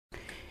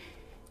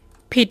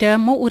Peter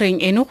mo ureng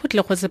eno go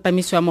tle go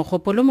tsepamisiwa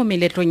mogopolo mo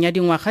meletlong ya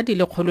dingwaga di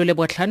le kgolo le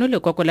botlhano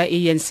lekoko la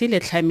ANC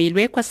le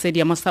tlhamilwe kwa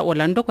stadiamong sa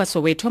Orlando kwa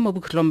Soweto mo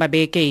bokhutlong ba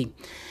beke.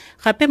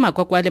 Gape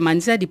makoko a le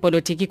mantsi a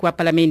dipolotiki kwa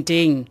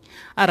palamenteng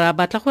a re a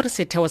batla gore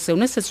setheo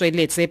seno se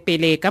tsweletse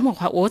pele ka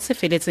mokgwa o se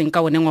feletseng ka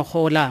one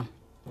ngwagola.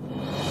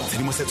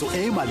 Tshedimosetso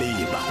e e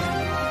maleba,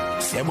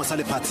 seemo sa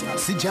lefatshe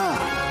se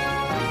jang,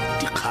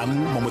 dikgang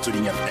mo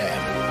motsweding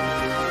FM,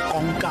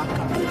 konka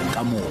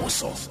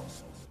bokamoso.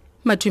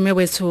 Matume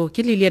wetso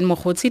ke Lillian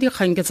Mogotsi,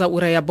 dikgang ke tsa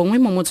ura ya Bongwe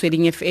mo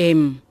motsweding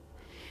FM.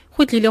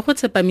 Go tlile go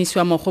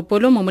tsepamisiwa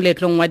mogopolo mo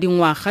meletlong wa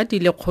dingwaga di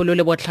le kgolo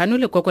le botlhano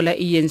lekoko la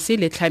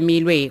ANC le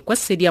tlhamilwe kwa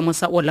stadiamong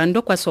sa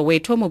Orlando kwa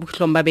Soweto mo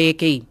bokhutlong ba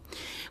beke.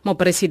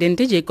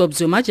 Moporesidente Jacob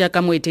Zuma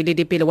jaaka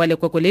moeteledipele wa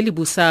lekoko le le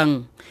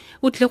busang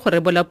o tlile go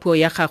rebola puo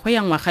ya gagwe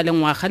ya ngwaga le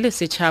ngwaga le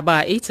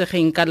setšhaba e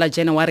itsegeng ka la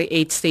January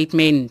 8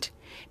 statement.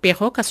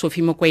 Pego ka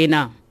Sophie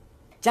Mokwena.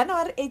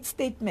 January 8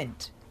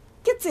 statement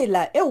ke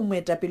tsela e o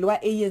moetapele wa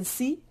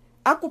ANC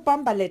a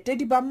kopang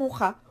baletedi ba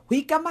moga ho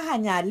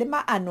ikamahanya le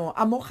maano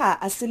a moga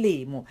a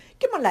selemo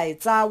ke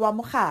molaetsa wa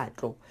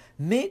mokgatlo,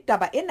 mme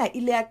taba ena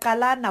ile ya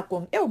qala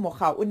nakong eo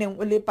moga o neng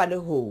o le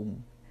palehong.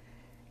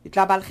 E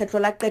tla ba lekgetlo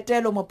la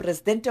qetelo mo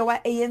presidente wa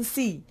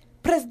ANC,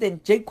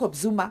 President Jacob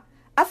Zuma,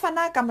 a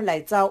fana ka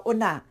molaetsa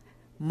ona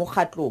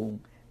mokgatlong,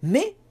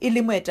 mme e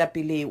le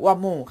moetapele wa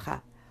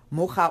moga.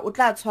 Moga o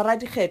tla tshwara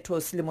dikgetho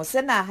selemo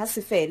sena ha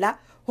se fela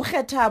ho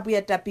kgetha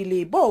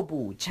boetapele bo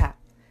botjha.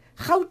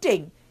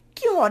 Gauteng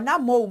ke hona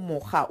moo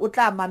moga o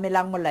tla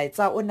mamelang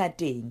molaetsa ona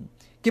teng.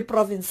 Ke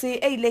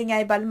province e ileng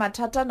ya ba le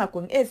mathata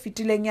nakong e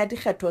fetileng ya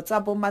dikgetho tsa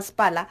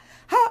bomasepala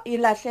ha e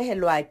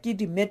lahlehelwa ke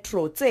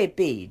di-metro tse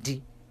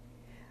pedi.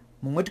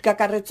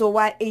 Mongodi-kakaretso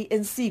wa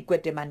ANC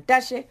Kwete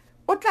Mantashe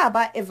o tla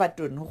ba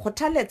Everton ho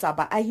kgothaletsa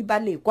baahi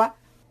ba lekwa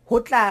ho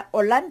tla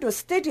Orlando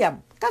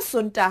Stadium ka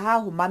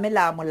Sontaha ho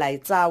mamela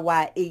molaetsa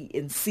wa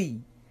ANC.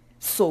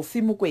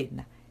 Sophie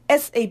Mokwena,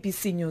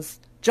 SABC News,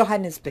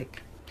 Johannesburg.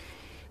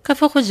 Ka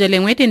fa go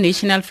jelengwe the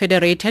National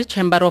Federated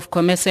Chamber of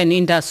Commerce and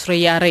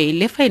Industry ya re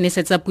le fa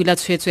inesetsa pula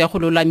tshwetso ya go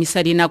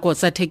lolamisa dinako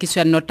tsa thekiso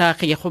ya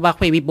nnotagi go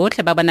bagwebi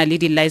botlhe ba bana le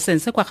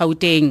di-license kwa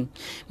Gauteng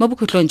mo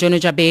bokhutlong jono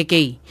jwa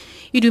beke.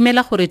 E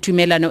dumela gore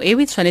tumelano eo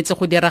e tshwanetse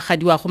go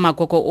diragadiwa go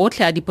makoko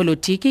otlhe a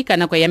dipolotiki ka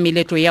nako ya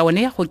meletlo ya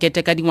one ya go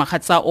keteka dingwaga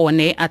tsa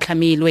one a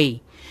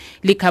tlhamilwe.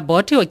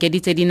 Likhabote o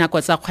keditse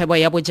dinako tsa kgwebo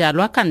ya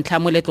bojalwa ka ntlha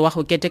moletlo wa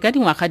go keteka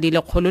dingwaga di le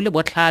kgolo le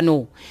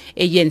botlhano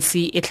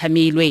ANC e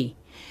tlhamilwe.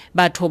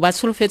 Batho ba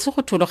solofetse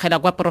go thologela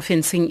kwa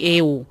porofenseng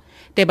eo.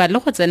 Teba le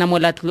go tsena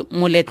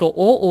moletlo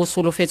o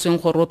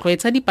solofetsweng go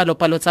rotloetsa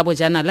dipalopalo tsa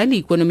bojanala le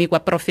ikonomi kwa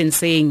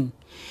porofenseng.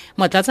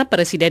 Motlatsa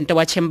presidente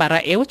wa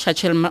chambera eo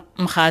Churchill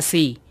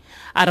Mkhasi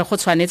a re go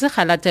tshwanetse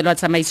ga latelwa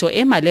tsamaiso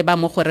e maleba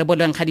mo go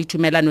rebolweng ga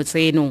ditumelano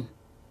tseno.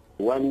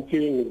 One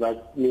thing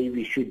that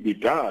maybe should be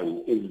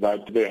done is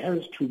that there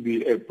has to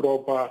be a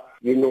proper,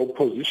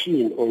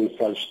 position on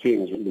such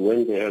things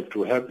when they have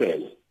to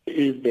happen.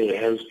 If there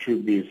has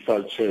to be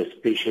such a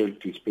special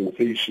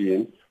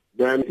dispensation,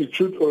 then it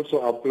should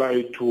also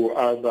apply to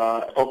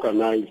other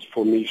organized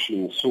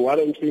formations. So what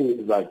I'm saying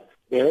is that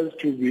there has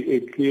to be a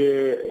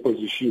clear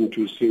position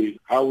to say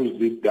how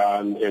is it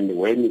done and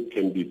when it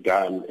can be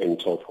done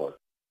and so forth.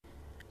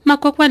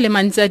 Makoko le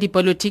mantsi a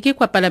dipolotiki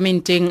kwa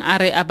palamenteng a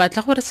re a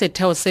batla gore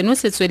setheo seno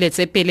se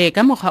tsweletse pele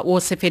ka mokgwa o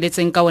se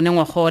feletseng ka one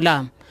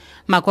ngwagola.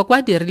 Makoko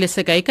a dirile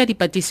sekai ka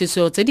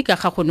dipatlisiso tse di ka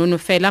ga go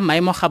nonofela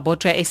maemo ga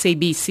boto ya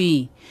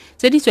SABC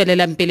tse di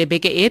tswelelang pele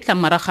beke e tla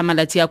morago ga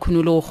malatsi a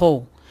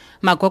khunologo.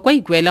 Makoko a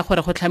ikuela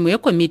gore go tlhamiwe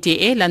komiti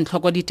e lang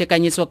tlhoko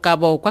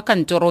ditekanyetsokabo kwa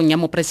kantorong ya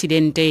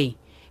mopresidente.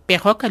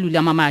 Pego ka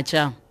Lula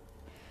Mamacha.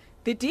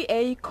 The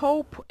DA,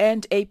 COPE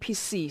and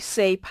APC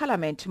say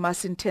Parliament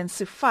must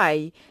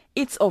intensify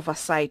its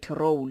oversight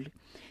role.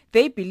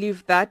 They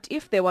believe that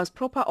if there was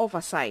proper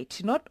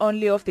oversight, not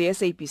only of the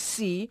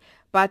SABC,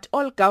 but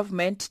all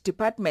government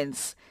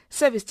departments,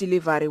 service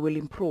delivery will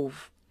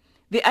improve.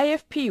 The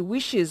IFP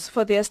wishes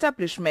for the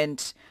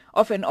establishment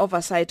of an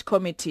oversight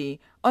committee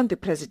on the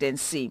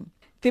presidency.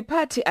 The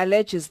party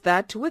alleges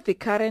that with the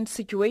current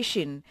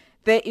situation,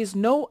 there is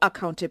no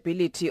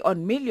accountability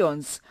on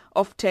millions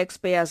of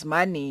taxpayers'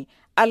 money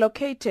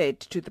allocated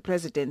to the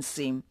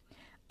presidency.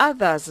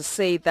 Others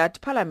say that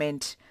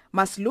Parliament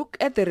must look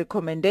at the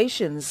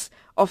recommendations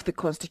of the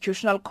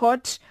Constitutional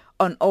Court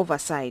on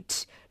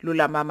oversight.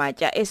 Lula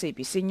Mamacha,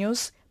 SABC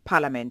News,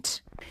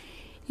 Parliament.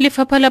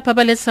 Lefapha la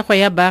Pabalesego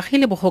ya Baagi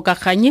le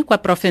Bogokaganyi kwa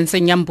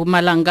porofenseng ya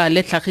Mpumalanga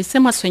le tlhagise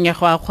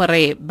matshwenyego a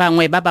gore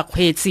bangwe ba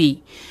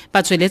bakgweetsi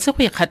ba tsweletse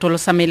go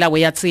ikgatholosa melao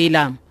ya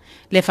tsela.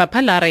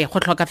 Lefapha la re go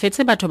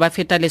tlhokafetse batho ba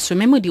feta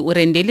 10 mo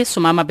diureng di le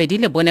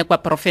 24 kwa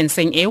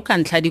porofenseng eo ka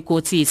ntlha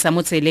dikotsi sa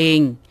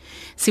motseleng.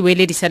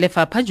 Seweledi sa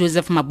lefapha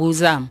Joseph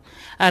Mabuza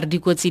a re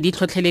dikotsi di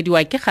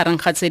tlhotlhelediwa ke gareng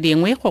ga tse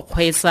dingwe go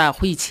kgweetsa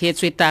go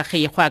itshietswe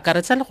tagi go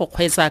akaretsa le go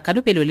kgweetsa ka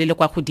lobelo le le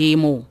kwa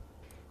godimo.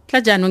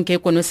 Tla jaanong ke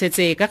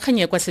konosetse ka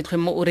kganye kwa setlhwe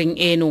mo ureng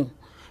eno.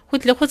 go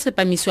tlile go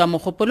tsepamisiwa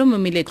mogopolo mo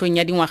meletlong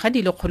ya dingwaga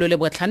di le kgolo le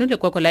botlhano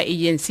lekoko la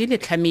ANC le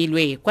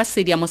tlhamilwe kwa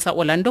stadiamong sa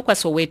Orlando kwa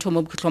Soweto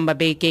mo bokhutlong ba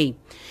beke.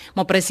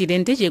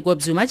 Moporesidente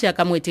Jacob Zuma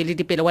jaaka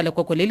moeteledipele wa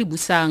lekoko le le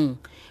busang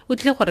o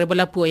tlile go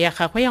rebola puo ya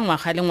gagwe ya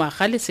ngwaga le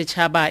ngwaga le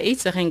setšhaba e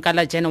itsegeng ka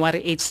la January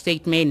 8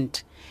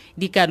 statement.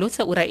 Dikalo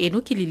tsa ura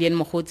eno ke Lillian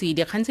Mogotsi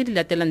dikgang tse di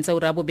latelang tsa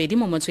ura bobedi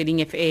mo motsweding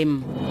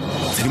FM.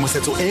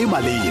 Tshedimosetso e e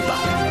maleba.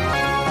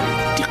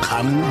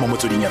 Dikgang mo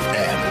motsweding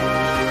FM.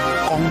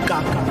 Konka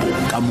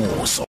bokamoso.